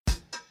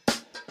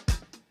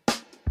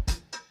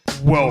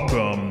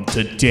Welcome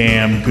to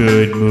Damn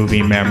Good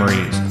Movie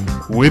Memories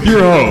with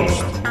your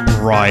host,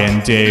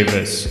 Brian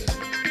Davis.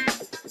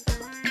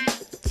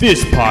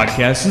 This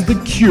podcast is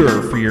the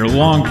cure for your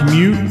long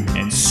commute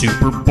and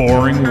super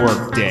boring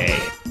workday.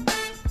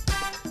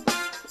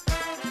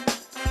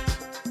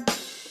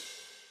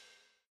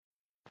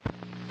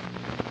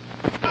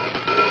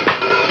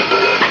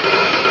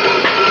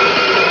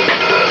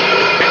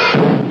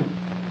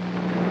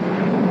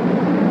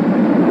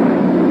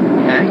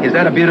 Is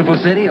that a beautiful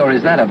city, or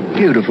is that a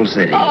beautiful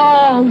city?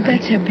 Oh,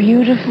 that's a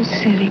beautiful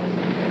city.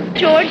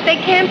 George, they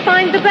can't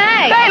find the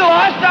bag. They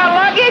lost our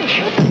luggage.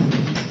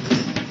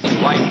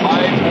 Like 5,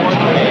 4,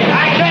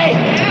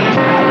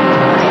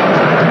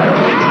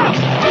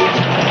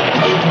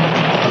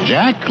 3.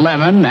 Jack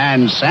Lemmon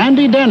and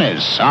Sandy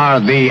Dennis are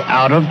the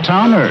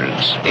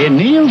out-of-towners in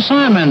Neil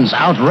Simon's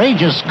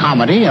outrageous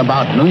comedy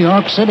about New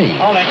York City.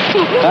 Hold it.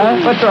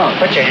 What's wrong?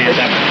 Put your hands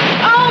up.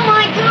 Oh,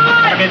 my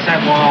God! Against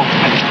that wall.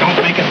 Don't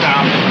make a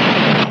sound.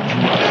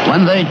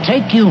 When they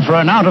take you for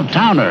an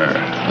out-of-towner,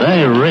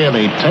 they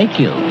really take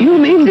you. You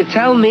mean to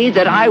tell me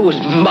that I was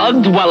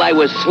mugged while I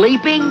was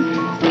sleeping?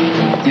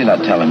 You're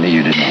not telling me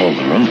you didn't hold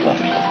the room for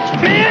me.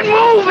 Man,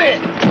 move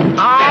it!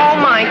 Oh,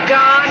 my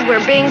God,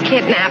 we're being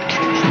kidnapped.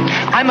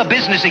 I'm a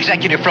business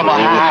executive from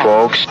Ohio.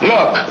 Folks.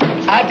 Look,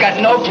 I've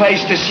got no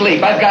place to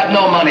sleep. I've got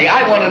no money.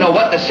 I want to know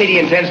what the city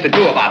intends to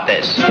do about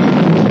this.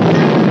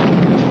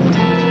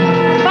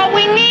 What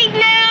we need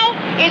now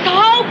is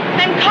hope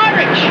and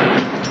courage.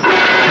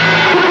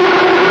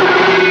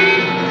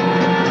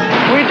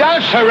 We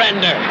don't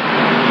surrender.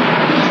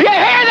 You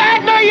hear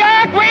that, New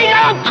York? We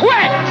don't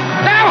quit.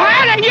 Now,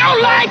 how do you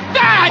like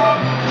that?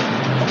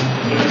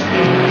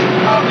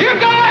 You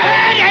go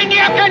ahead and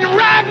you can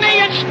rob me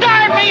and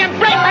starve me and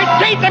break my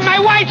teeth and my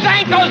wife's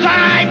ankles.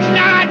 I'm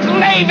not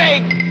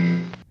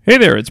leaving. Hey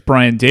there, it's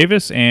Brian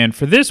Davis, and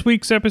for this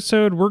week's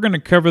episode, we're going to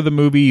cover the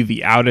movie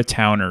The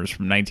Out-of-Towners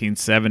from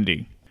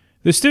 1970.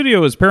 The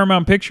studio is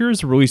Paramount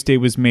Pictures. The release date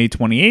was May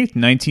 28th,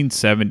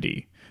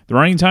 1970. The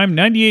running time,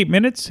 98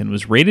 minutes, and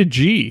was rated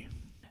G.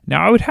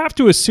 Now, I would have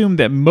to assume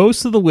that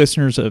most of the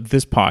listeners of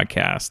this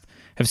podcast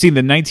have seen the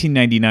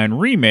 1999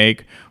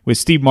 remake with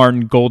Steve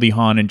Martin, Goldie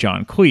Hawn, and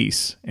John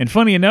Cleese. And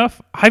funny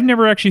enough, I've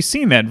never actually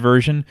seen that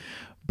version,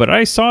 but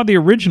I saw the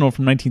original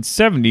from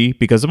 1970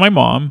 because of my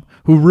mom,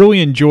 who really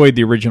enjoyed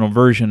the original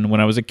version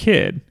when I was a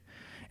kid.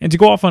 And to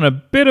go off on a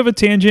bit of a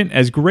tangent,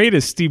 as great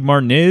as Steve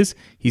Martin is,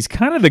 he's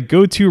kind of the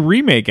go-to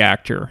remake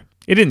actor.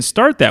 It didn't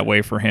start that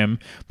way for him,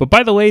 but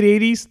by the late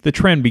 80s, the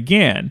trend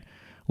began.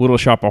 Little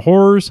Shop of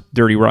Horrors,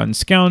 Dirty Rotten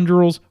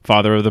Scoundrels,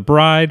 Father of the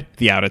Bride,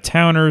 The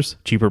Out-of-Towners,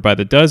 Cheaper by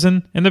the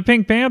Dozen, and The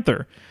Pink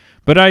Panther.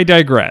 But I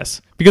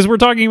digress, because we're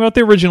talking about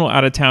the original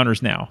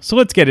Out-of-Towners now, so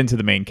let's get into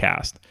the main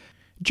cast.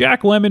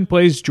 Jack Lemmon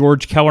plays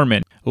George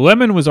Kellerman.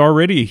 Lemmon was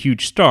already a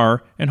huge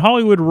star and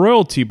Hollywood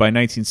royalty by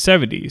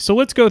 1970, so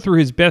let's go through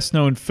his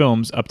best-known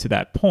films up to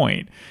that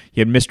point. He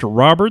had Mr.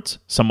 Roberts,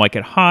 Some Like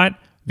It Hot,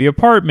 The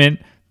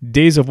Apartment,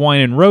 Days of Wine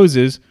and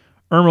Roses,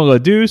 Irma la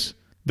Douce,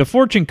 The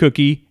Fortune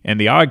Cookie, and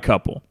The Odd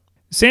Couple.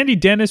 Sandy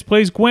Dennis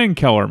plays Gwen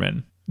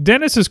Kellerman.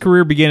 Dennis's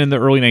career began in the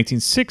early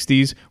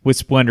 1960s with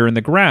Splendor in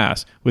the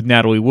Grass with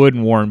Natalie Wood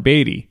and Warren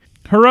Beatty.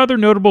 Her other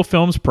notable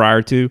films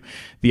prior to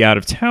The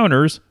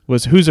Out-of-Towners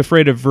was Who's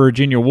Afraid of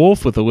Virginia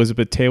Woolf with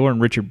Elizabeth Taylor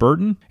and Richard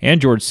Burton and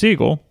George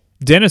Segal.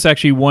 Dennis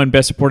actually won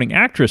Best Supporting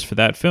Actress for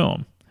that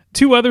film.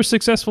 Two other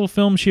successful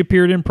films she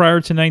appeared in prior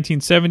to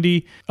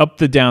 1970, Up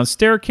the Down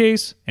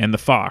Staircase and The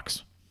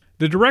Fox.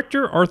 The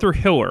director, Arthur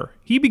Hiller,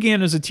 he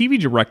began as a TV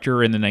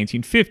director in the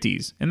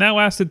 1950s, and that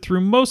lasted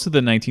through most of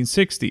the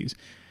 1960s.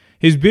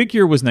 His big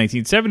year was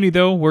 1970,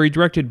 though, where he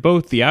directed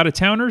both The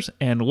Out-of-Towners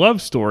and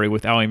Love Story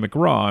with Ally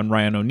McGraw and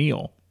Ryan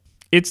O'Neal.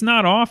 It's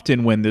not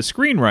often when the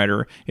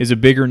screenwriter is a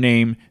bigger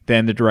name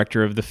than the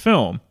director of the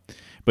film,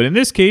 but in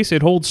this case,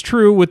 it holds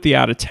true with The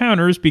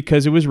Out-of-Towners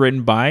because it was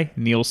written by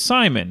Neil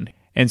Simon,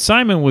 and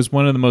Simon was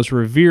one of the most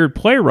revered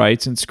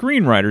playwrights and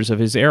screenwriters of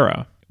his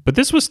era. But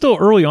this was still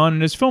early on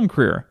in his film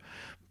career.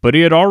 But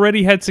he had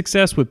already had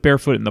success with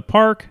Barefoot in the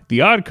Park,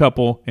 The Odd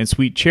Couple, and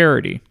Sweet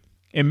Charity.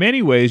 In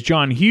many ways,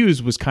 John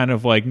Hughes was kind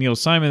of like Neil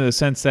Simon in the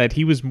sense that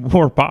he was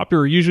more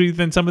popular usually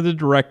than some of the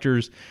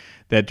directors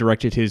that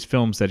directed his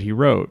films that he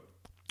wrote.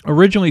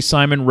 Originally,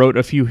 Simon wrote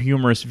a few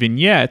humorous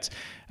vignettes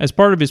as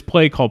part of his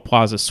play called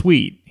Plaza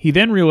Suite. He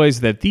then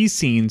realized that these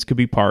scenes could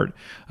be part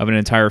of an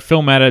entire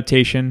film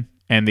adaptation,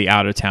 and The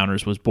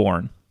Out-of-Towners was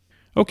born.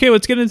 Okay,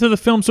 let's get into the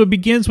film. So it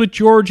begins with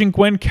George and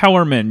Gwen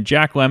Kellerman,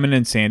 Jack Lemmon,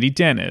 and Sandy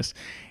Dennis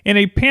in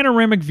a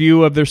panoramic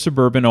view of their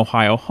suburban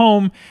Ohio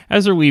home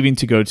as they're leaving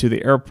to go to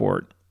the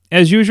airport.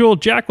 As usual,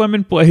 Jack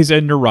Lemmon plays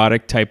a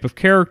neurotic type of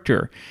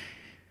character.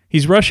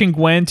 He's rushing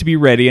Gwen to be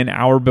ready an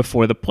hour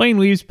before the plane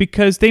leaves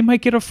because they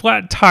might get a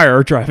flat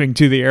tire driving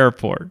to the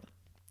airport.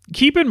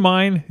 Keep in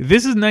mind,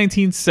 this is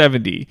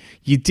 1970.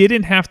 You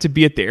didn't have to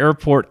be at the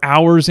airport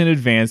hours in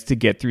advance to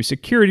get through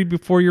security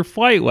before your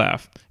flight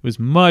left. It was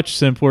much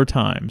simpler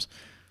times.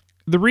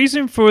 The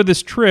reason for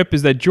this trip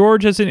is that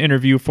George has an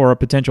interview for a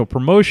potential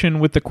promotion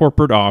with the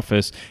corporate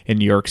office in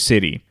New York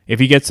City. If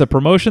he gets the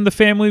promotion, the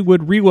family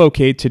would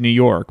relocate to New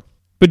York.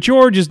 But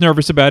George is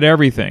nervous about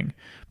everything.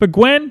 But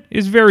Gwen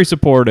is very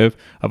supportive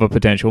of a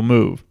potential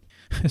move.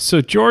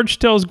 So George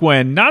tells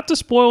Gwen not to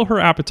spoil her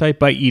appetite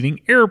by eating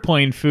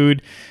airplane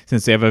food,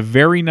 since they have a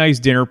very nice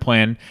dinner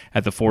plan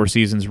at the Four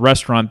Seasons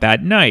restaurant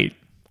that night.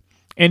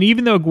 And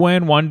even though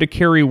Gwen wanted to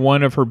carry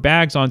one of her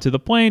bags onto the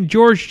plane,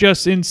 George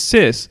just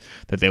insists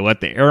that they let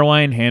the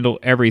airline handle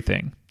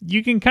everything.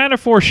 You can kind of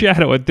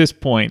foreshadow at this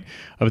point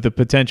of the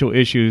potential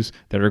issues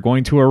that are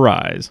going to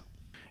arise.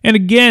 And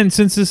again,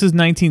 since this is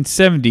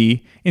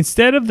 1970,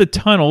 instead of the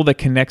tunnel that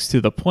connects to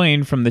the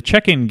plane from the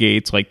check-in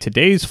gates like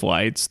today's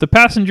flights, the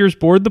passengers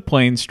board the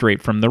plane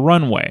straight from the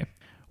runway.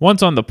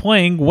 Once on the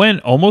plane, Gwen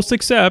almost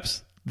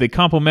accepts the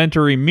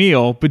complimentary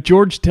meal, but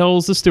George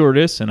tells the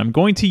stewardess, and I'm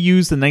going to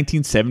use the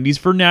 1970s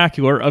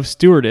vernacular of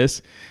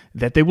stewardess,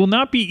 that they will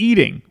not be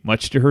eating,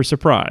 much to her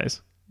surprise.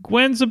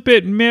 Gwen's a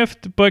bit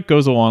miffed, but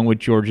goes along with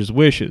George's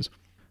wishes.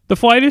 The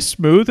flight is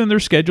smooth, and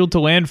they're scheduled to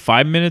land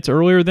 5 minutes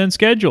earlier than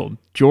scheduled.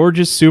 George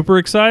is super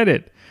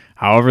excited.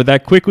 However,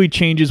 that quickly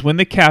changes when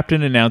the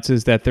captain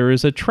announces that there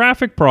is a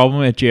traffic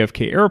problem at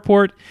JFK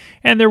Airport,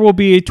 and there will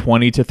be a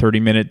 20 to 30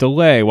 minute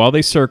delay while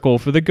they circle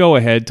for the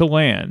go-ahead to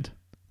land.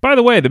 By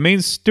the way, the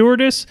main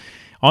stewardess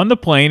on the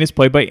plane is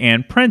played by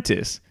Ann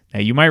Prentice. Now,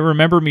 you might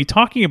remember me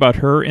talking about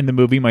her in the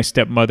movie My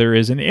Stepmother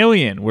is an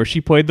Alien, where she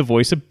played the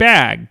voice of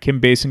Bag, Kim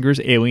Basinger's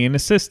alien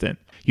assistant.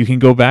 You can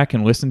go back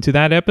and listen to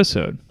that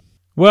episode.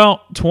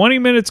 Well, 20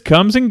 minutes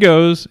comes and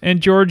goes, and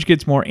George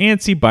gets more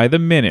antsy by the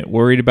minute,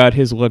 worried about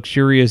his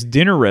luxurious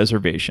dinner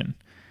reservation.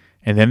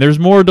 And then there's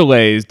more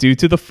delays due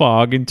to the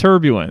fog and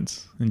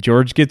turbulence, and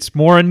George gets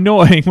more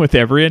annoying with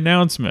every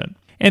announcement.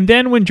 And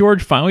then when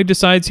George finally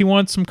decides he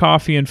wants some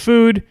coffee and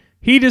food,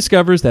 he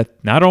discovers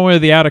that not only are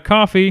they out of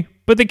coffee,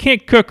 but they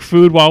can't cook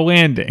food while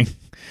landing.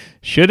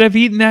 Should have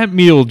eaten that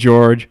meal,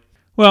 George.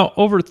 Well,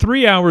 over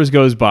 3 hours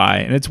goes by,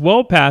 and it's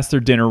well past their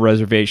dinner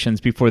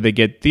reservations before they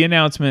get the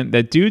announcement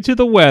that due to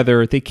the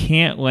weather, they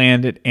can't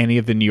land at any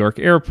of the New York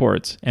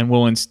airports and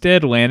will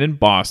instead land in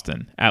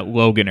Boston at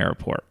Logan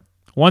Airport.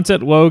 Once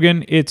at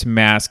Logan, it's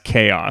mass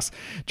chaos.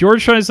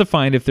 George tries to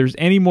find if there's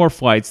any more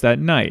flights that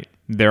night.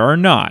 There are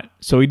not,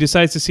 so he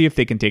decides to see if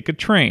they can take a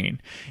train.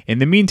 In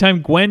the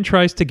meantime, Gwen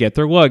tries to get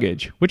their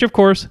luggage, which of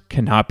course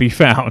cannot be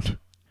found.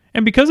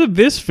 And because of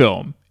this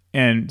film,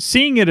 and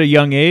seeing it at a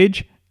young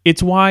age,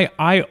 it's why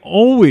I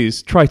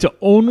always try to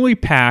only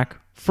pack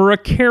for a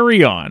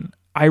carry-on.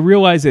 I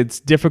realize it's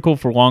difficult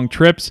for long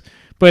trips,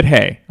 but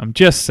hey, I'm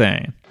just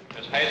saying.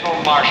 Ms.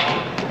 Hazel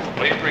Marshall,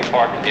 please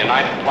report to the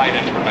United Flight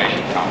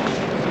Information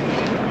Council.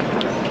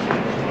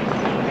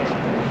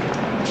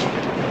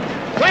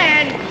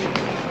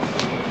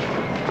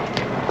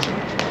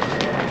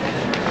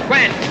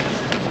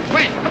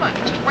 Gwen, come on.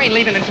 Train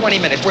leaving in 20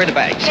 minutes. Where are the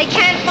bags? They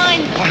can't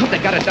find I hope they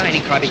got a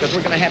dining car because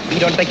we're going to have to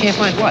eat on. They can't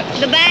find what?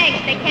 the bags.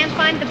 They can't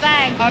find the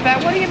bags. Our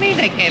bag? What do you mean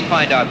they can't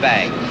find our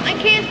bag? I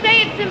can't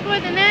say it simpler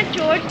than that,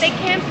 George. They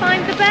can't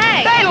find the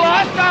bags. They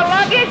lost our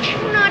luggage.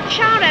 Do not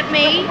shout at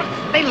me.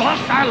 They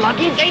lost our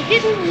luggage. They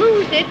didn't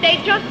lose it. They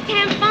just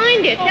can't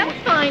find it. They'll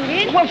find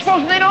it. Well,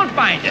 suppose they don't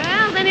find it.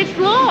 Well, then it's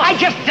lost. I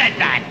just said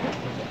that.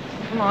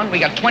 Come on, we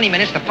got 20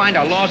 minutes to find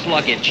our lost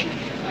luggage.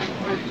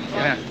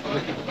 Yeah.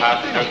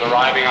 Passengers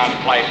arriving on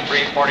flight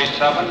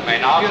 347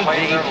 may now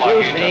place their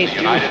luggage at the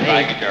United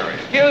baggage area.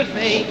 Excuse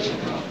me.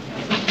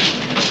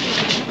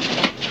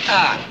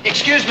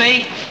 Excuse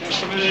me.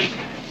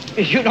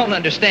 You don't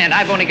understand.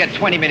 I've only got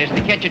 20 minutes to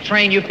catch a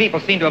train. You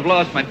people seem to have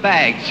lost my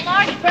bags. A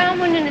large brown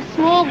one and a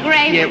small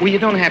gray Yeah, one. well, you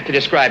don't have to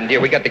describe them, dear.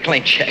 We got the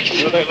claim checks. What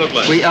do they look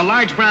like? A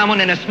large brown one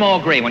and a small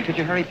gray one. Could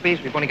you hurry,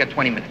 please? We've only got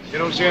 20 minutes. You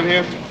don't see them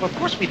here? Well, of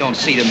course we don't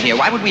see them here.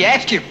 Why would we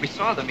ask you if we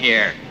saw them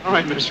here? All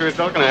right, mister, it's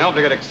not going to help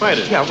to get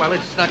excited. Yeah, well,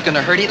 it's not going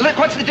to hurt you. Look,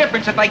 what's the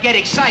difference if I get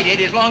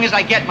excited as long as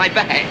I get my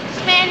bag?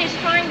 This man is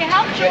trying to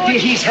help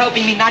George. He's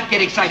helping me not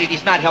get excited.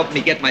 He's not helping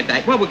me get my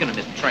bag. Well, we're going to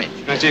miss the train.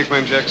 Can I see your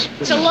claim checks?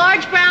 It's a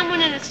large brown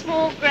one and a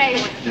small gray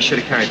one. You should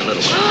have carried the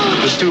little one.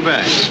 There's 2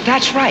 bags.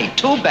 That's right.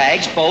 2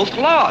 bags, both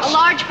A lost.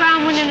 large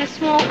brown one and a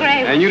small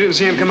gray one. And you didn't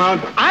see him come out?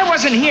 I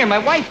wasn't here. My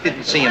wife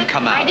didn't see him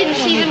come I out. didn't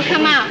see them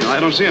come out. No, I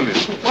don't see him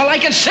here. Well, I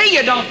can see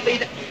you don't see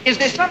them. Is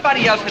there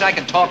somebody else that I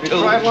can talk to?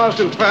 Tried, lost,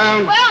 and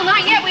found. Well,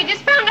 not yet. We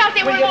just found out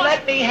they Will were you lost.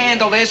 let me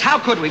handle this? How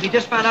could we? We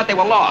just found out they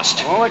were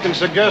lost. All I can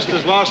suggest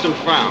is lost and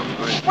found.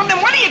 Well,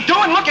 then what are you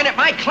doing looking at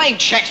my claim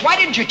checks? Why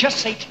didn't you just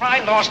say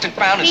try lost and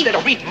found instead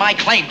of reading my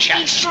claim He's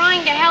checks?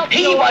 trying to help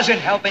He George. wasn't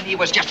helping. He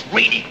was just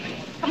reading.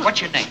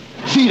 What's your name?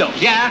 Tito.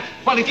 Yeah?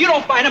 Well, if you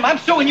don't find him, I'm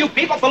suing you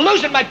people for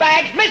losing my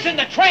bags, missing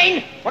the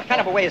train. What kind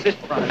of a way is this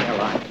to run an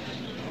airline?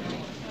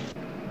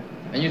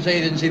 And you say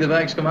you didn't see the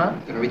bags come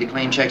out? Gonna read the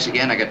claim checks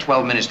again? I got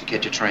 12 minutes to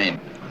catch a train.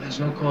 Well, there's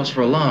no cause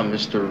for alarm,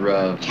 Mr.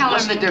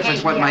 What's the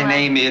difference what my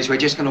name is? We're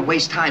just gonna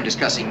waste time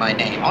discussing my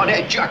name. Oh,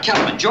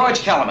 Kellerman, George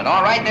Kellerman.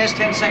 All right, there's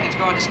 10 seconds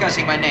going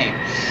discussing my name.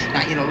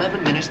 Now, in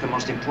 11 minutes, the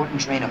most important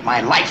train of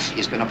my life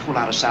is gonna pull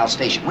out of South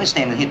Station. We're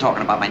standing here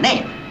talking about my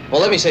name. Well,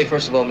 let me say,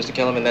 first of all, Mr.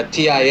 Kellerman, that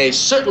TIA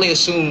certainly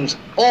assumes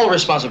all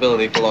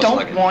responsibility for loss Don't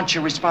luggage. want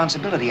your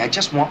responsibility. I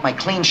just want my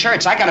clean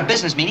shirts. I got a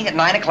business meeting at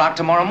 9 o'clock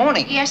tomorrow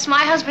morning. Yes, my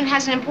husband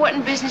has an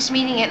important business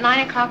meeting at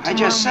 9 o'clock tomorrow I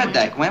just said morning.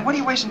 that, Gwen. What are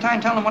you wasting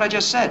time telling them what I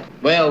just said?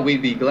 Well,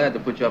 we'd be glad to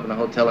put you up in a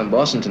hotel in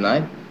Boston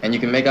tonight, and you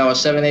can make our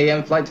 7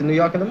 a.m. flight to New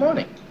York in the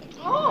morning.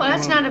 Oh,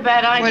 that's not a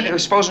bad idea.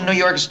 Wait, supposing New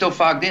York is still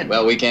fogged in.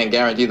 Well, we can't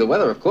guarantee the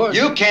weather, of course.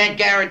 You can't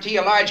guarantee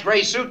a large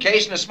gray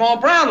suitcase and a small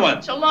brown one.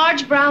 It's a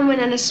large brown one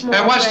and a small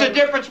And what's red. the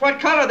difference what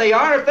color they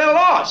are if they're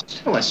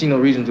lost? Well, I see no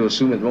reason to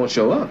assume it won't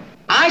show up.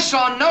 I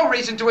saw no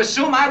reason to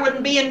assume I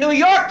wouldn't be in New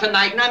York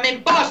tonight, and I'm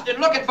in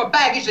Boston looking for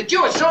baggage that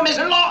you assume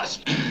isn't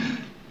lost.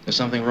 Is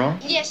something wrong?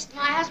 Yes,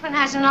 my husband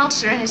has an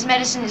ulcer and his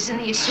medicine is in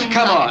the assumed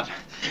Come luggage. on.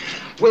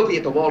 We'll be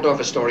at the Waldorf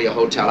Astoria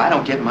Hotel. I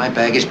don't get my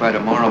baggage by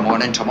tomorrow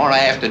morning. Tomorrow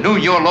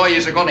afternoon, your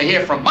lawyers are going to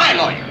hear from my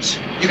lawyers.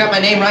 You got my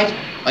name right?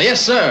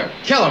 Yes, sir.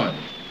 Kellerman.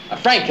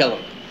 Frank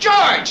Kellerman.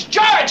 George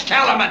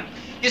Kellerman.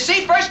 You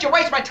see, first you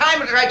waste my time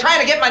trying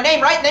to get my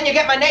name right, and then you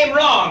get my name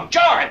wrong.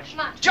 George.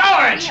 Not-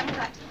 George. We haven't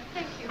got time.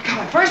 Thank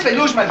you. First they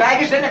lose my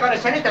baggage, then they're going to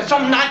send it to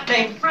some nut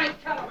named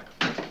Frank Kellerman.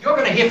 You're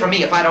going to hear from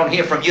me if I don't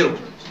hear from you.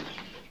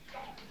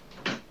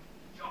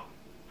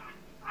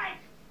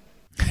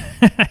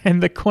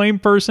 And the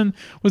claimed person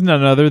was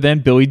none other than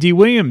Billy D.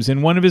 Williams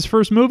in one of his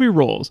first movie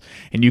roles.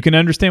 And you can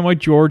understand why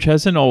George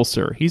has an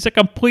ulcer. He's a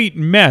complete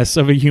mess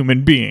of a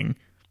human being.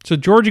 So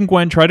George and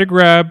Gwen try to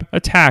grab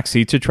a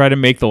taxi to try to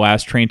make the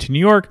last train to New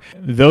York,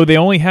 though they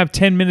only have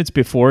 10 minutes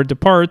before it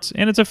departs,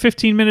 and it's a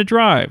 15-minute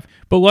drive.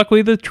 But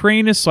luckily the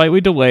train is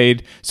slightly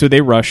delayed, so they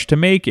rush to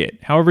make it.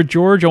 However,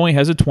 George only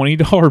has a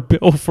 $20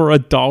 bill for a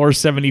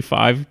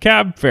 $1.75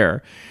 cab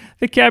fare.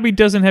 The cabbie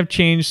doesn't have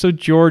change, so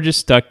George is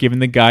stuck giving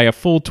the guy a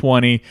full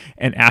 20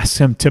 and asks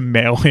him to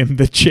mail him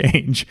the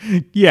change.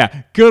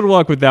 Yeah, good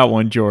luck with that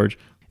one, George.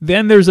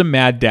 Then there's a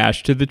mad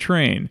dash to the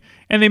train,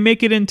 and they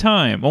make it in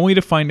time, only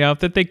to find out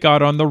that they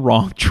got on the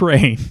wrong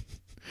train.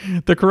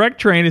 The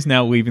correct train is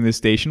now leaving the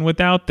station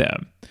without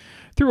them.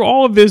 Through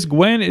all of this,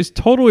 Gwen is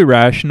totally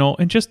rational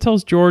and just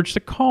tells George to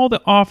call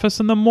the office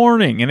in the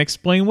morning and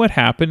explain what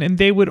happened, and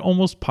they would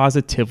almost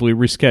positively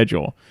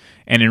reschedule.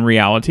 And in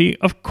reality,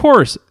 of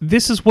course,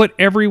 this is what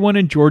everyone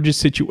in George's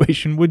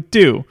situation would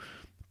do.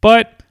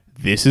 But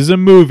this is a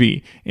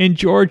movie, and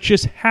George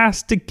just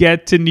has to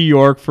get to New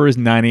York for his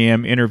 9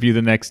 a.m. interview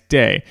the next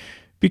day,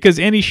 because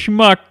any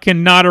schmuck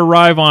cannot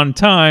arrive on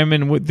time,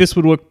 and this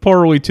would look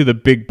poorly to the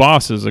big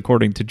bosses,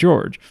 according to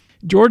George.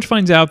 George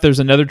finds out there's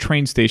another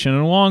train station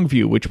in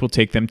Longview, which will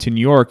take them to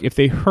New York if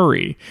they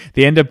hurry.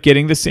 They end up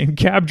getting the same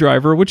cab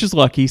driver, which is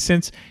lucky,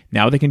 since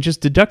now they can just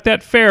deduct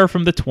that fare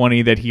from the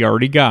 20 that he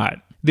already got.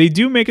 They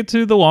do make it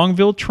to the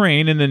Longville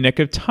train in the nick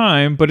of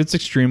time, but it's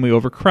extremely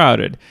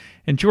overcrowded.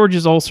 And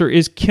George's ulcer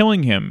is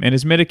killing him, and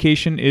his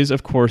medication is,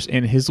 of course,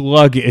 in his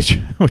luggage,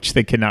 which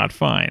they cannot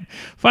find.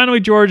 Finally,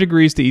 George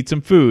agrees to eat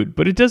some food,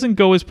 but it doesn't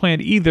go as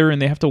planned either,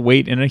 and they have to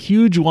wait in a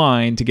huge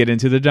line to get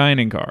into the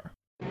dining car.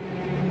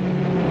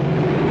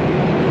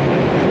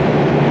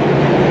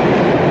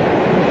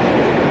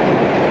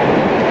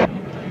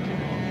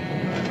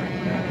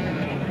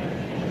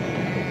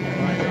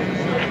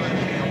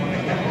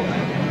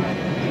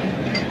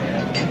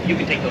 You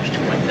can take those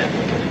two right there.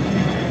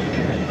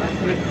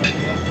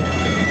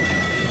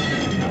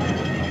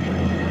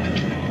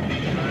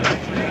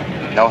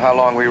 Know how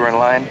long we were in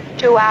line?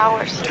 2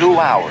 hours. 2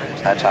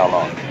 hours. That's how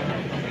long.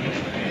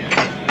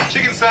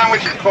 Chicken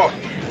sandwich and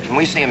coffee. Can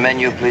we see a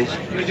menu, please?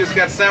 We just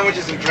got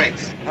sandwiches and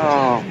drinks.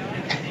 Oh.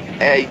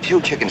 Hey,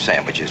 2 chicken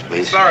sandwiches,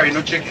 please. Sorry,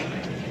 no chicken.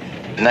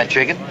 Isn't that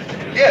chicken?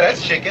 Yeah,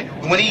 that's chicken.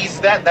 When he eats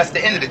that, that's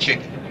the end of the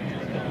chicken.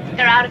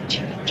 They're out of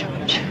chicken,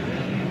 George.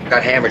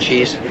 Got ham or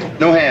cheese?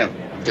 No ham.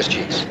 Just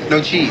cheese.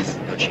 No cheese.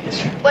 No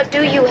cheese. What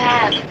do you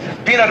have?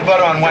 Peanut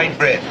butter on white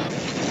bread.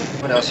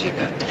 What else you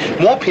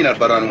got? More peanut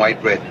butter on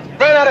white bread.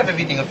 Ran out of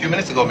everything a few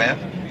minutes ago, ma'am.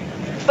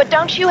 But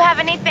don't you have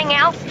anything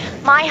else?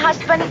 My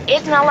husband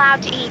isn't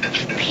allowed to eat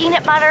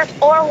peanut butter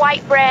or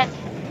white bread.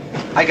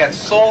 I got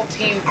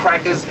saltine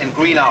crackers and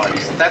green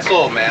olives. That's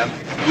all, ma'am.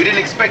 We didn't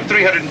expect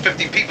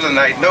 350 people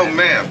tonight. No,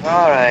 ma'am.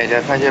 All right,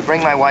 if I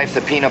bring my wife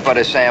the peanut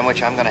butter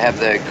sandwich, I'm going to have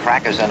the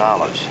crackers and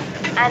olives.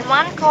 And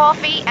 1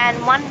 coffee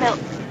and 1 milk.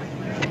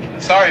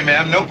 Sorry,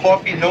 ma'am. No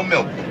coffee, no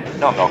milk.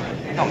 No milk.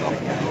 No milk.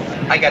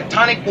 I got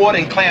tonic water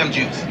and clam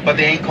juice, but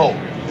they ain't cold.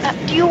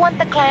 Do you want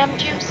the clam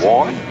juice?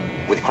 Warm?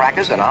 With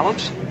crackers and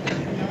olives?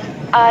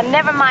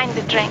 Never mind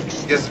the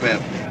drinks. Yes, ma'am.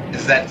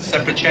 Is that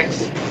separate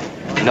checks?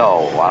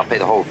 No, I'll pay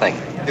the whole thing.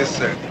 Yes,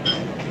 sir.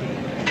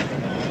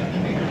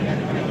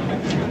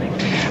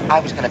 I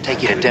was going to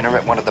take you to dinner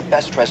at one of the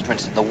best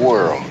restaurants in the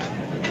world.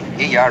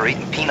 Here you are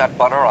eating peanut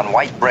butter on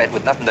white bread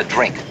with nothing to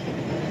drink.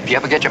 If you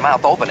ever get your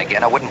mouth open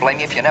again, I wouldn't blame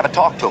you if you never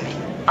talked to me.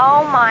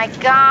 Oh, my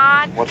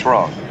God. What's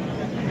wrong?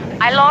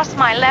 I lost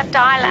my left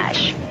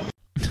eyelash.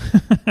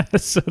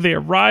 So they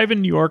arrive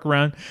in New York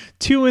around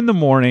 2 in the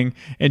morning,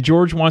 and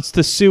George wants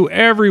to sue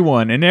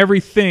everyone and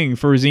everything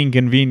for his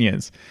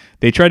inconvenience.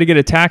 They try to get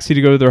a taxi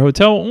to go to their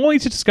hotel, only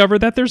to discover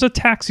that there's a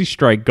taxi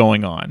strike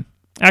going on.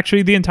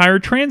 Actually, the entire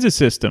transit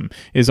system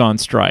is on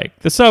strike.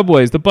 The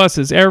subways, the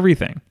buses,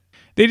 everything.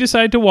 They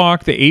decide to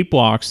walk the 8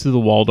 blocks to the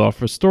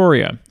Waldorf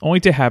Astoria, only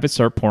to have it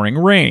start pouring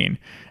rain.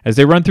 As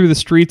they run through the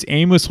streets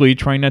aimlessly,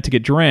 trying not to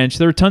get drenched,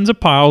 there are tons of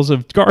piles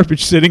of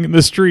garbage sitting in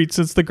the streets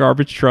since the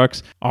garbage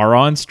trucks are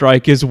on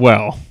strike as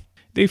well.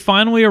 They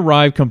finally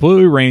arrive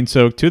completely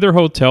rain-soaked to their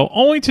hotel,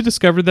 only to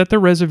discover that their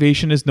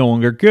reservation is no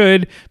longer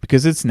good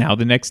because it's now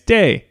the next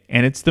day,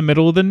 and it's the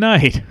middle of the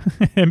night.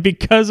 And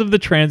because of the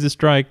transit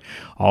strike,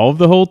 all of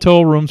the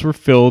hotel rooms were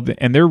filled,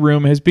 and their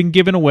room has been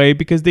given away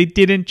because they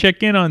didn't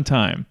check in on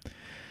time.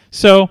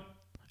 So,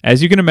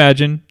 as you can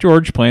imagine,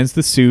 George plans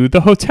to sue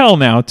the hotel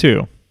now,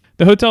 too.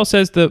 The hotel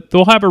says that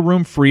they'll have a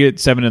room free at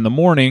 7 in the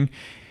morning,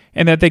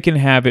 and that they can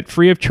have it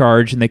free of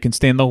charge and they can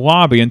stay in the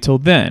lobby until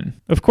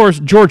then. Of course,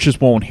 George just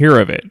won't hear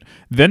of it.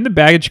 Then the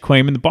baggage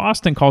claim in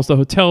Boston calls the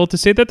hotel to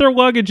say that their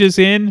luggage is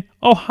in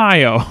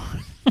Ohio.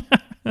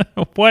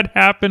 What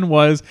happened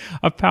was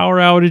a power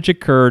outage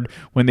occurred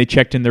when they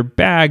checked in their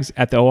bags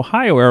at the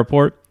Ohio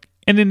airport,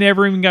 and it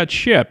never even got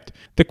shipped.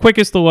 The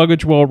quickest the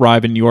luggage will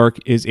arrive in New York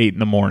is 8 in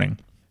the morning.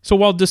 So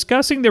while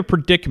discussing their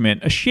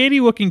predicament, a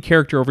shady-looking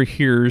character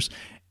overhears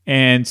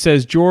and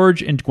says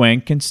George and Gwen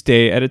can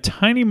stay at a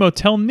tiny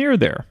motel near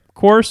there. Of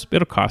course,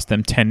 it'll cost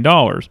them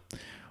 $10.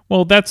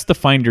 Well, that's the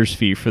finder's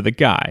fee for the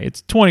guy.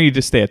 It's $20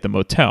 to stay at the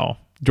motel.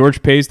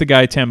 George pays the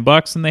guy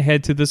 $10 and they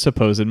head to the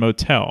supposed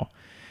motel.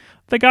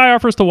 The guy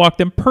offers to walk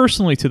them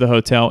personally to the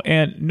hotel,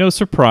 and no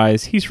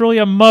surprise, he's really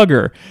a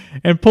mugger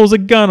and pulls a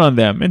gun on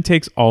them and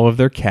takes all of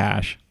their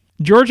cash.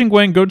 George and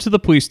Gwen go to the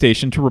police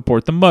station to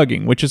report the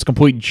mugging, which is a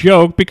complete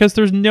joke because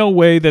there's no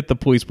way that the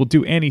police will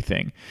do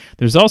anything.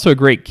 There's also a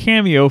great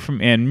cameo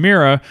from Ann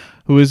Mira,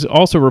 who is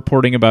also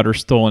reporting about her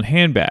stolen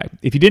handbag.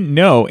 If you didn't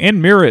know,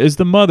 Ann Mira is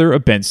the mother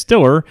of Ben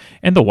Stiller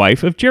and the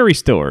wife of Jerry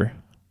Stiller.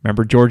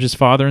 Remember George's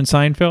father in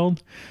Seinfeld?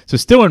 So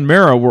Stiller and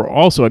Mira were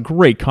also a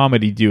great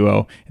comedy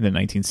duo in the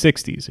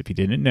 1960s, if you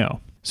didn't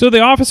know. So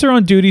the officer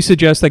on duty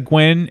suggests that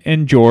Gwen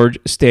and George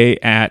stay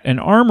at an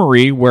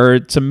armory where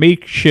it's a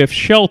makeshift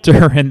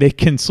shelter and they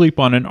can sleep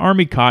on an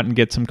army cot and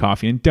get some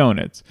coffee and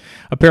donuts.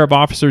 A pair of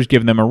officers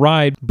give them a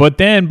ride, but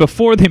then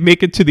before they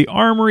make it to the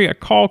armory, a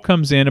call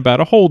comes in about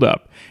a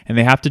holdup, and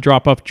they have to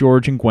drop off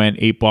George and Gwen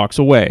 8 blocks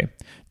away.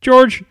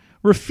 George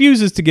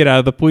refuses to get out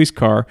of the police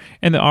car,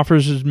 and the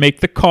officers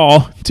make the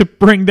call to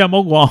bring them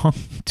along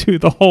to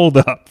the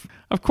holdup.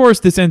 Of course,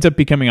 this ends up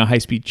becoming a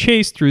high-speed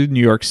chase through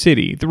New York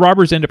City. The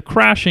robbers end up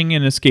crashing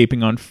and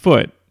escaping on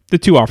foot. The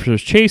 2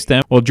 officers chase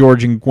them, while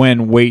George and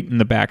Gwen wait in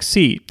the back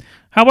seat.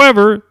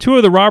 However, 2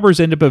 of the robbers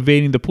end up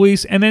evading the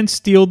police and then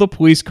steal the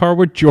police car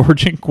with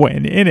George and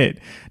Gwen in it.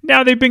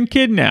 Now they've been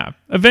kidnapped.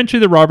 Eventually,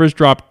 the robbers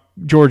drop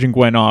George and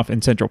Gwen off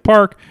in Central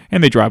Park,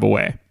 and they drive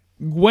away.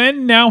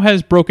 Gwen now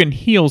has broken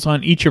heels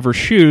on each of her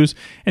shoes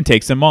and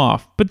takes them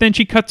off, but then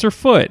she cuts her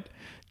foot.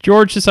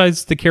 George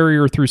decides to carry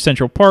her through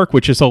Central Park,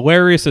 which is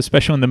hilarious,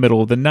 especially in the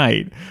middle of the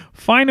night.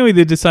 Finally,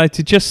 they decide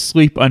to just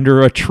sleep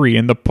under a tree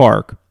in the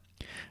park.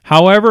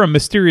 However, a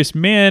mysterious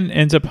man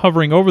ends up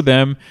hovering over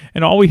them,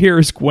 and all we hear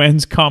is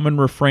Gwen's common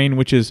refrain,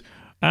 which is,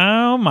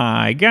 "Oh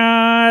my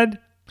God."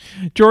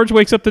 George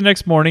wakes up the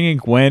next morning, and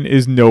Gwen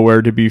is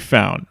nowhere to be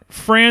found.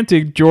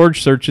 Frantic,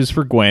 George searches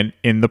for Gwen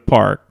in the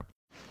park.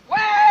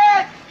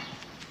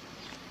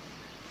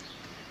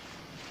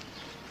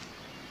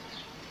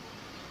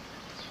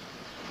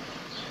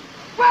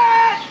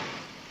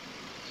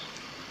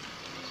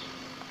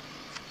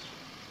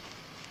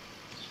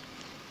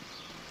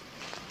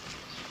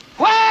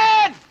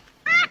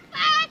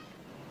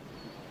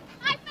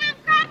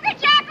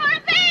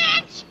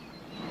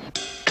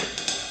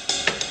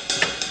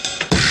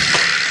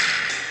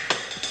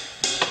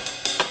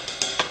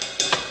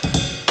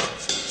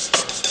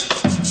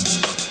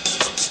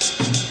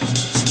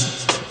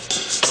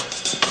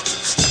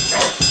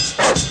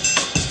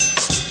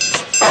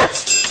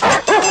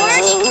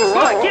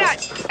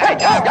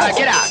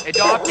 Get out. Hey,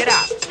 dog, get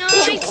out.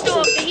 Nice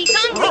dog. He's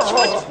hungry,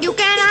 George. You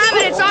can't have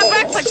it. It's our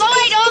breakfast. Go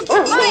away, dog.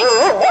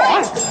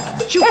 Bye.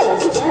 Shoot.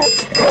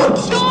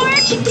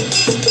 George. You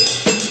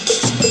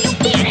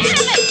can't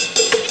have it.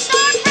 It's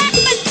our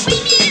breakfast. We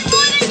need it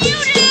more than you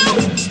do.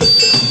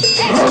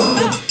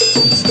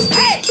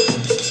 Hey.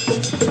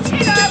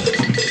 Get up.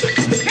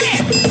 Come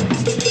here.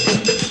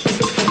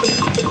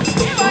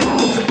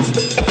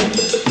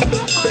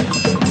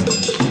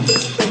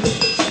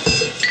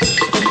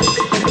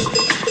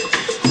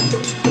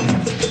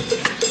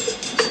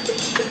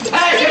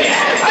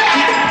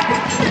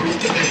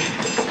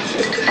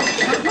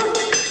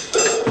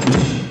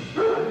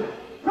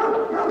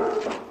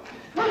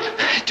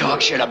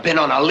 Dog should have been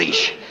on a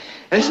leash.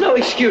 There's no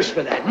excuse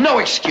for that. No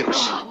excuse.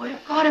 Oh, I would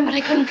have caught him, but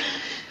I couldn't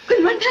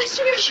run past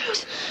in your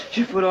shoes. Is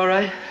your foot all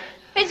right?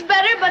 It's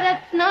better, but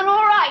it's not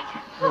all right.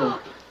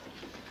 Oh.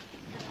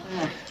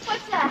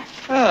 What's that?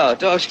 Oh,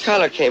 dog's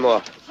collar came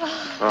off.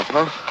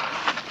 Uh-huh.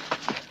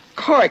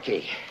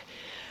 Corky.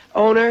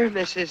 Owner,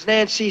 Mrs.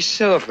 Nancy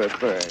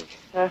Silverberg.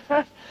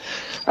 Uh-huh.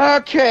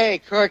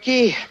 Okay,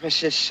 Corky,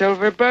 Mrs.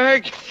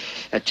 Silverberg.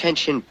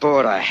 Attention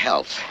Board of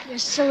Health.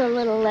 There's still a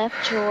little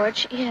left,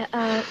 George. Yeah,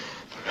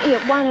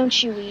 why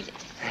don't you eat it?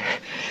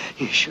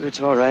 You sure it's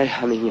all right?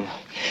 I mean, you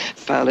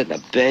found it in a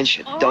bench,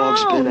 a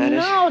dog's been at it.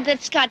 Oh, no,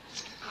 it's got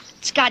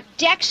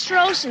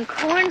dextrose and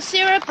corn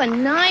syrup and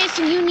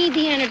niacin. You need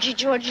the energy,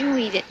 George. You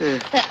eat it.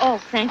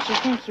 Thank you.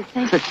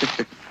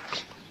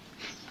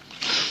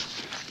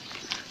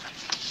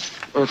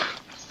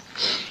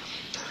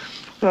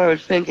 I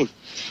was thinking,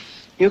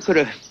 you could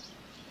have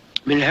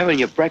been having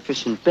your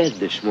breakfast in bed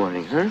this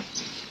morning, huh?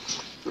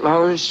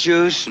 Orange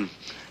juice and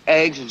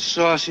eggs and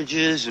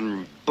sausages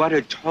and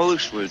buttered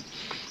toast with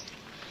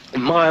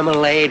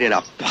marmalade and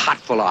a pot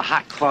full of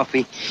hot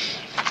coffee.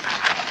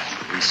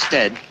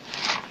 Instead,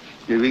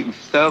 you've eaten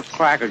stuffed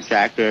Cracker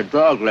Jack that a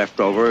dog left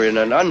over in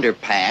an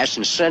underpass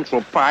in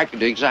Central Park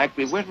at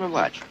exactly... Where's my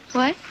watch?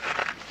 What?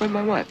 Where's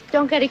my watch?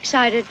 Don't get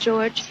excited,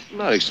 George. I'm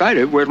not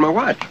excited. Where's my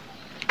watch?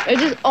 It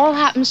just all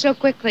happened so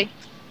quickly.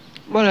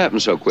 What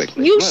happened so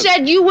quickly? You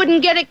said you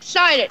wouldn't get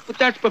excited. But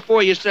that's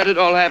before you said it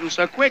all happened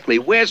so quickly.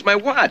 Where's my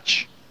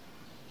watch?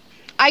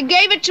 I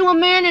gave it to a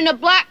man in a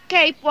black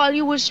cape while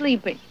you were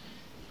sleeping.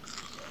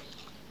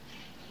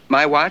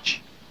 My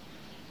watch?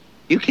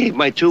 You gave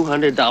my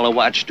 $200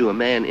 watch to a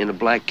man in a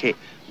black cape.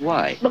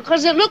 Why?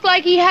 Because it looked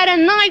like he had a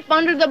knife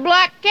under the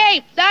black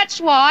cape. That's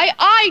why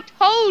I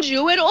told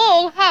you it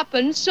all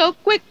happened so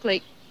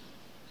quickly.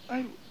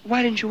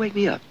 Why didn't you wake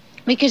me up?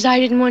 Because I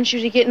didn't want you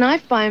to get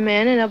knifed by a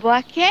man in a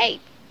black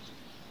cape.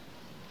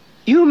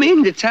 You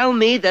mean to tell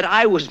me that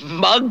I was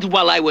mugged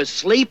while I was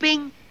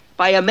sleeping?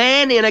 By a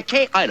man in a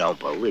cape? I don't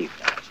believe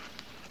that.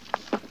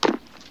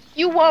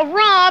 You were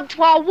robbed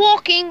while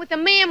walking with a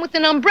man with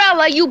an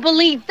umbrella. You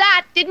believed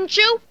that, didn't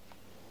you?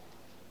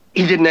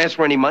 He didn't ask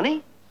for any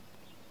money?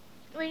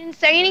 He didn't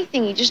say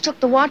anything. He just took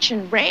the watch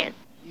and ran.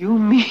 You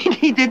mean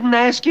he didn't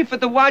ask you for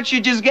the watch?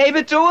 You just gave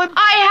it to him?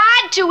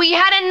 I had to. He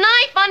had a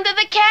knife under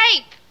the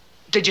cape.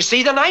 Did you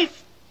see the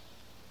knife?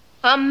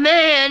 A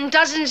man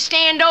doesn't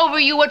stand over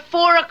you at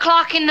 4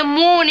 o'clock in the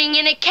morning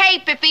in a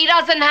cape if he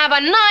doesn't have a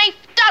knife,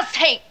 does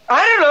he?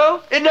 I don't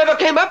know. It never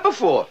came up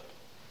before.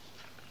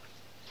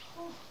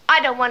 I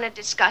don't want to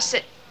discuss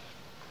it.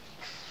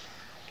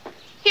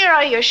 Here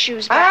are your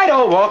shoes back. I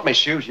don't want my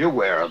shoes. You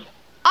wear them.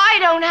 I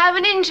don't have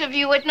an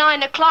interview at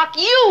 9 o'clock.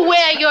 You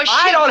wear your shoes.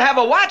 I don't have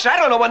a watch. I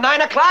don't know what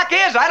 9 o'clock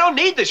is. I don't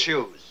need the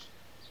shoes.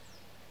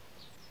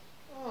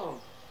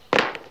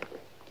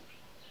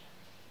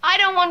 I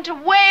don't want to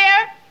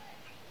wear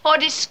or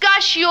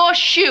discuss your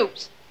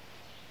shoes.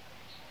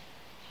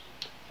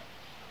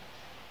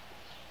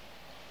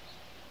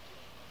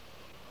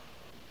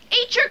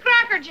 Eat your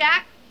Cracker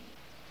Jack.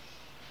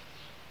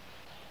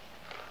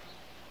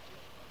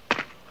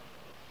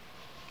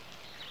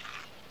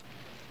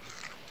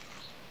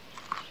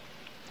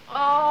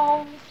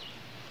 Oh,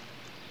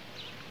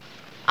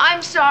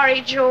 I'm sorry,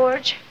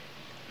 George.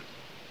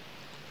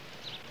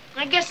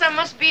 I guess I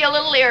must be a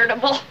little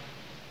irritable.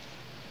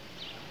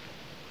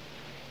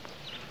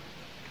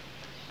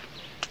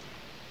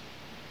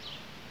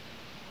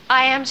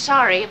 I am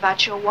sorry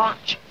about your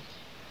watch.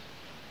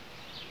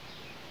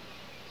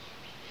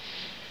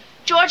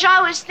 George,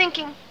 I was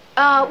thinking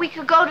we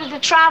could go to the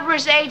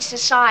Travelers' Aid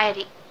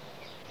Society.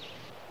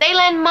 They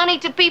lend money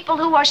to people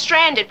who are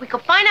stranded. We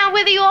could find out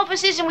where the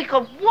office is and we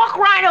could walk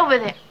right over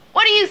there.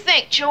 What do you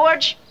think,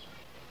 George?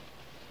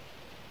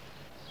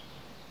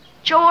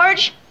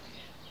 George,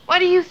 what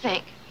do you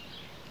think?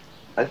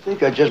 I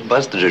think I just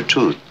busted her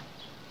tooth.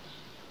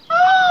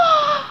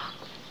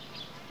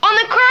 On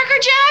the Cracker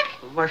Jack?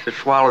 I must have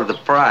swallowed the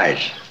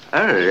prize.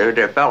 I don't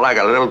know, it felt like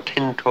a little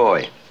tin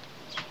toy.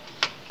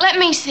 Let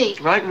me see.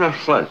 Right in the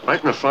front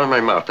of my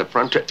mouth, the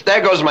front.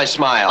 There goes my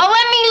smile. Oh,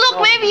 let me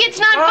look. Maybe it's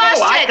not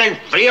busted. I can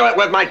feel it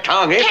with my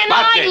tongue. It's busted.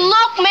 busted. Can I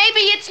look?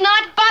 Maybe it's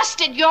not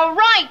busted. You're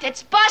right.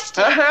 It's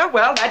busted.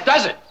 Well, that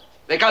does it.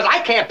 Because I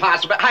can't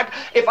possibly...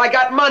 if I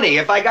got money,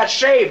 if I got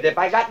shaved, if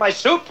I got my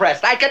suit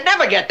pressed, I could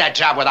never get that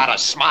job without a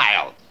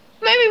smile.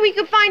 Maybe we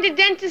could find a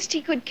dentist.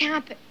 He could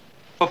cap it.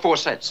 For 4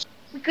 cents.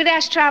 We could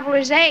ask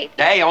Travelers' Aid.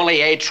 They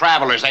only aid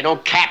travelers. They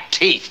don't cap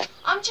teeth.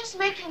 I'm just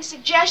making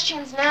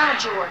suggestions now,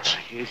 George.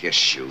 Here's your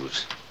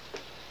shoes.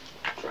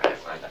 Try to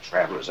find the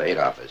Travelers' Aid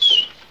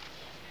office.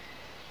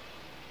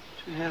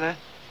 Did you hear that?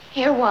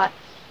 Hear what?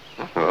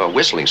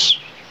 Whistling.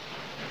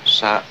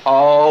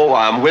 Oh,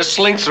 I'm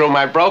whistling through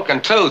my broken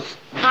tooth.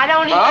 I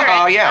don't hear it.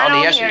 Oh, yeah, on the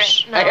hear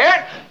S's. it. No. I hear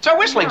it? It's a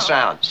whistling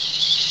sound.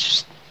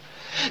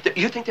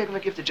 You think they're going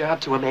to give the job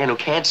to a man who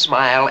can't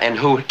smile and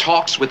who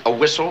talks with a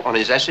whistle on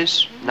his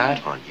S's?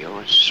 Not on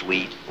your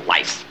sweet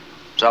life.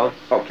 So,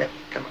 okay,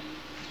 come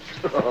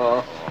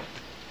on.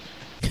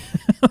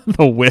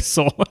 The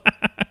whistle.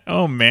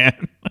 Oh,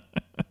 man.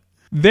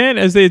 Then,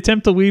 as they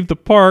attempt to leave the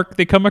park,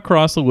 they come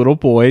across a little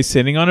boy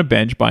sitting on a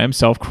bench by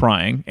himself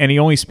crying, and he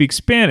only speaks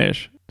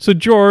Spanish. So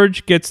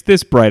George gets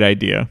this bright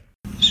idea.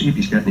 See if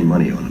he's got any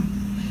money on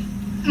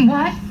him.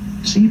 What?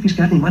 See if he's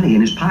got any money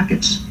in his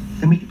pockets.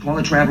 Then we can call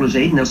the Traveler's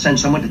Aid and they'll send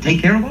someone to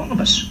take care of all of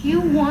us. You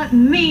want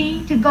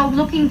me to go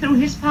looking through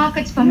his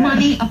pockets for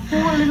money? A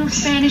poor little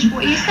Spanish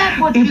boy. Is that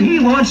what If you he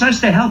wants us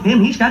to help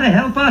him, he's got to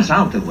help us.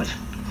 I'll do it.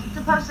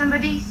 Suppose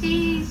somebody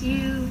sees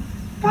you.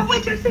 Well,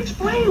 we just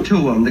explained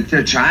to him.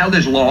 The child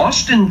is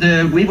lost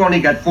and we've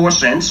only got 4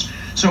 cents.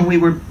 So we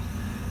were...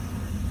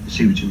 I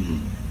see what you mean.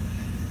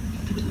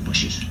 I'll do it in the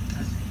bushes.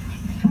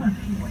 Come on,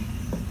 boy.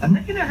 I'm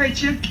not going to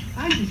hurt you.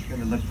 I'm just going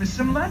to look for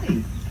some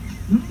money.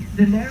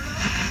 Dinero? You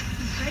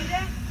say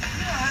that?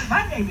 Yeah,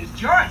 my name is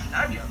George, and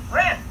I'm your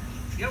friend.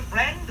 Your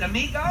friend,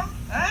 amigo?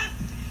 Huh?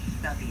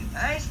 Now, be a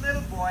nice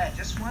little boy. I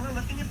just want to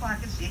look in your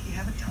pocket, see if you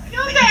have a time.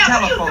 You there,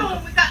 what are you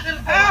doing with that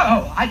little boy?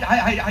 Oh,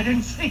 I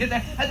didn't see it.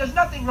 There's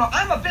nothing wrong.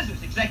 I'm a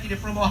business executive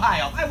from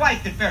Ohio. My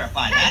wife can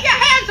verify that. Take your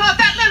hands off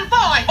that little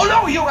boy! Oh,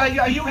 no,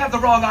 you have the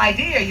wrong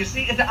idea. You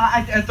see,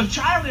 the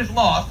child is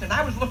lost, and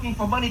I was looking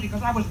for money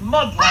because I was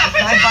mugged last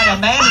night by a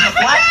man in a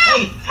black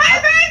cape.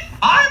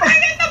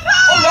 Herbert in the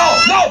pool! Oh,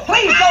 no,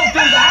 please don't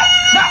do that.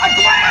 No,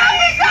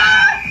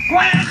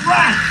 Gwen,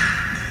 run!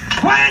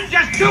 Gwen,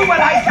 just do what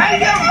I tell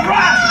you,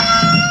 run!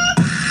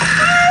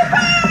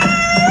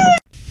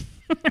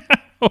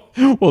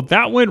 Well,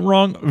 that went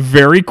wrong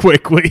very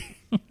quickly.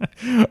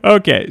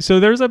 Okay, so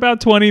there's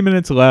about 20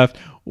 minutes left.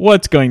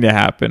 What's going to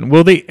happen?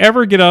 Will they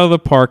ever get out of the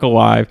park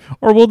alive,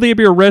 or will they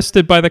be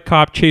arrested by the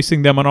cop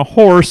chasing them on a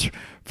horse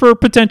for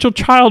potential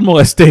child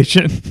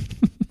molestation?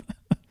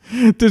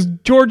 Does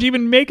George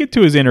even make it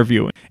to his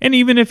interview? And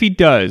even if he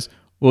does,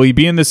 will he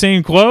be in the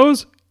same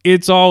clothes?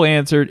 It's all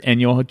answered,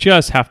 and you'll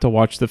just have to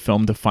watch the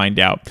film to find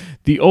out.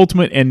 The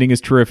ultimate ending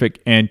is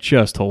terrific and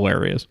just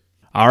hilarious.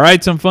 All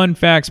right, some fun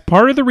facts.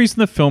 Part of the reason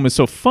the film is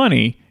so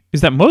funny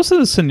is that most of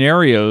the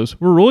scenarios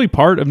were really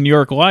part of New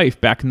York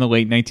life back in the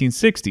late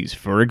 1960s.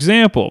 For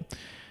example,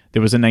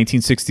 there was a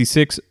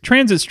 1966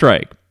 transit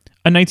strike,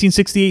 a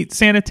 1968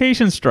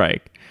 sanitation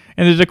strike,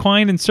 and the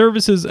decline in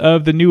services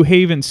of the New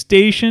Haven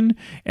station,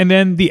 and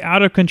then the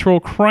out-of-control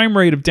crime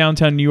rate of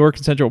downtown New York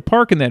and Central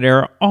Park in that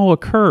era all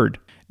occurred.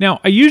 Now,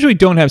 I usually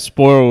don't have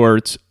spoiler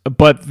alerts,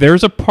 but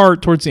there's a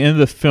part towards the end of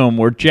the film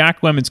where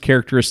Jack Lemmon's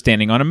character is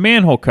standing on a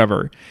manhole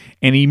cover,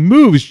 and he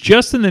moves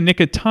just in the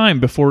nick of time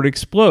before it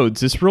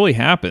explodes. This really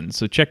happens,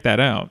 so check that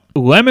out.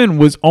 Lemmon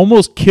was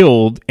almost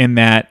killed in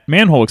that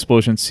manhole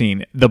explosion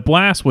scene. The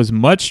blast was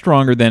much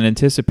stronger than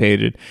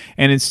anticipated,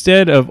 and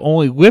instead of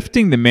only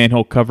lifting the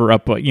manhole cover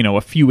up, a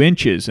few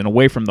inches and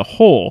away from the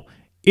hole,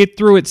 it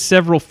threw it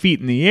several feet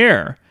in the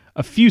air.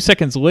 A few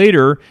seconds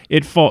later,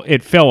 it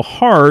fell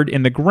hard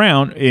in the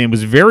ground and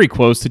was very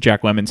close to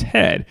Jack Lemmon's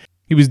head.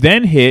 He was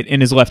then hit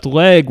in his left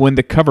leg when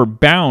the cover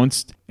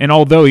bounced, and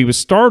although he was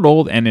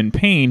startled and in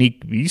pain,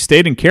 he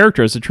stayed in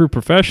character as a true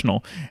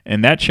professional,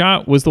 and that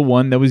shot was the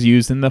one that was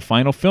used in the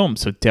final film,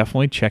 so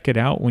definitely check it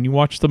out when you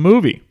watch the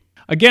movie.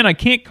 Again, I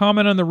can't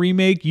comment on the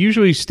remake.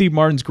 Usually Steve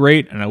Martin's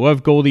great, and I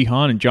love Goldie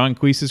Hawn, and John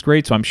Cleese is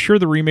great, so I'm sure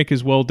the remake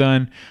is well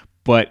done,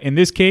 but in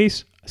this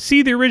case,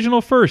 see the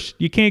original first.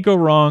 You can't go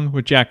wrong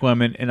with Jack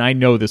Lemmon, and I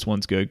know this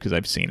one's good because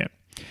I've seen it.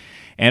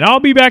 And I'll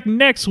be back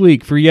next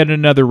week for yet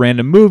another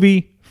random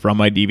movie from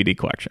my DVD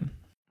collection.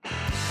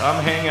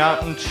 Come hang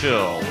out and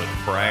chill with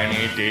Brian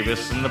A.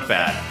 Davis and the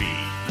Bad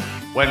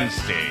Beat.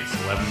 Wednesdays,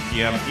 11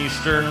 p.m.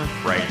 Eastern,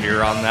 right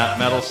here on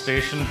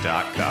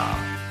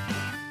thatmetalstation.com.